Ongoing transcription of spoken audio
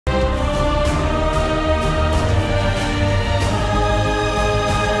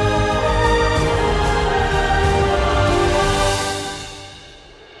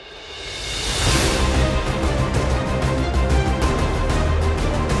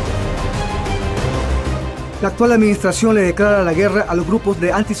La actual administración le declara la guerra a los grupos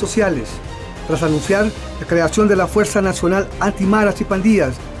de antisociales, tras anunciar la creación de la Fuerza Nacional Antimaras y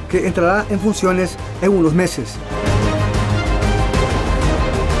Pandillas, que entrará en funciones en unos meses.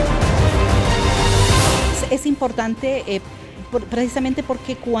 Es importante precisamente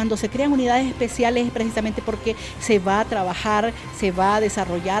porque cuando se crean unidades especiales es precisamente porque se va a trabajar, se va a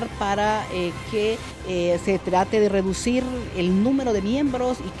desarrollar para que se trate de reducir el número de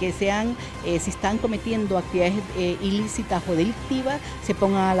miembros y que sean, si están cometiendo actividades ilícitas o delictivas, se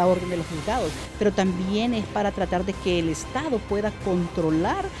pongan a la orden de los juzgados. Pero también es para tratar de que el Estado pueda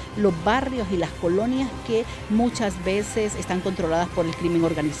controlar los barrios y las colonias que muchas veces están controladas por el crimen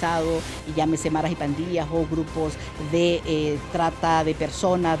organizado, y llámese maras y pandillas o grupos de trata de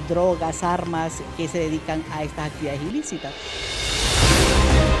personas, drogas, armas, que se dedican a estas actividades ilícitas.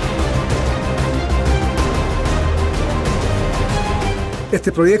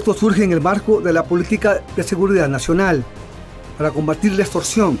 Este proyecto surge en el marco de la política de seguridad nacional para combatir la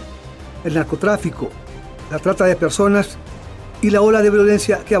extorsión, el narcotráfico, la trata de personas y la ola de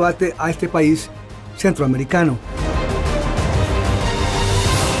violencia que abate a este país centroamericano.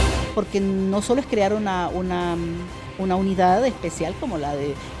 Porque no solo es crear una unidad especial como la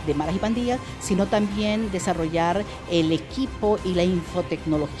de maras y pandillas, sino también desarrollar el equipo y la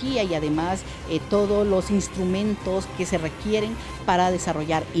infotecnología y además todos los instrumentos que se requieren para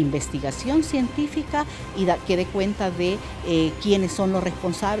desarrollar investigación científica y que dé cuenta de quiénes son los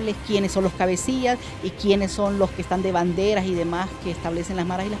responsables, quiénes son los cabecillas y quiénes son los que están de banderas y demás que establecen las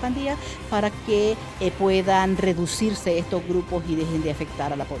maras y las pandillas, para que puedan reducirse estos grupos y dejen de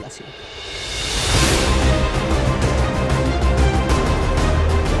afectar a la población.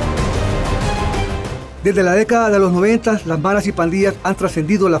 Desde la década de los 90, las maras y pandillas han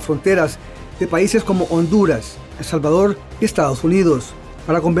trascendido las fronteras de países como Honduras, El Salvador y Estados Unidos,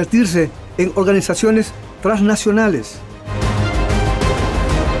 para convertirse en organizaciones transnacionales.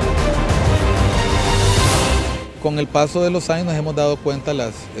 Con el paso de los años nos hemos dado cuenta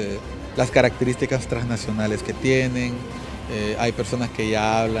las características transnacionales que tienen. Hay personas que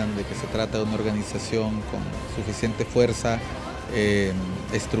ya hablan de que se trata de una organización con suficiente fuerza,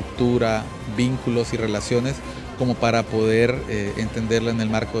 estructura, vínculos y relaciones como para poder entenderla en el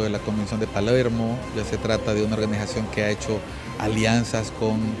marco de la Convención de Palermo. Ya se trata de una organización que ha hecho alianzas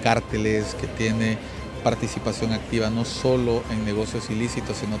con cárteles, que tiene participación activa no solo en negocios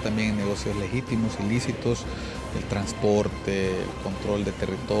ilícitos, sino también en negocios legítimos, ilícitos, el transporte, el control de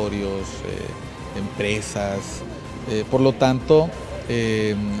territorios, empresas. Por lo tanto,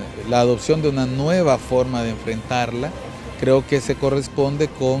 la adopción de una nueva forma de enfrentarla creo que se corresponde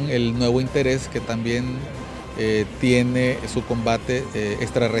con el nuevo interés que también tiene su combate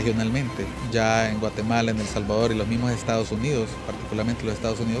extrarregionalmente. Ya en Guatemala, en El Salvador y los mismos Estados Unidos, particularmente los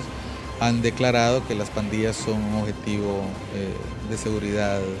Estados Unidos, han declarado que las pandillas son un objetivo de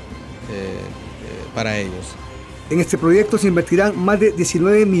seguridad para ellos. En este proyecto se invertirán más de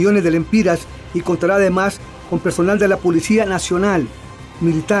 19 millones de lempiras y contará además con personal de la Policía Nacional,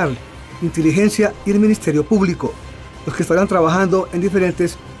 Militar, Inteligencia y el Ministerio Público, los que estarán trabajando en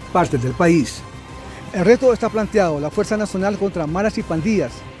diferentes partes del país. El reto está planteado: la Fuerza Nacional contra Maras y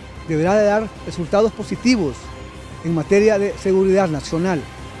Pandillas deberá de dar resultados positivos en materia de seguridad nacional.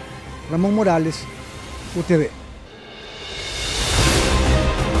 Ramón Morales, UTV.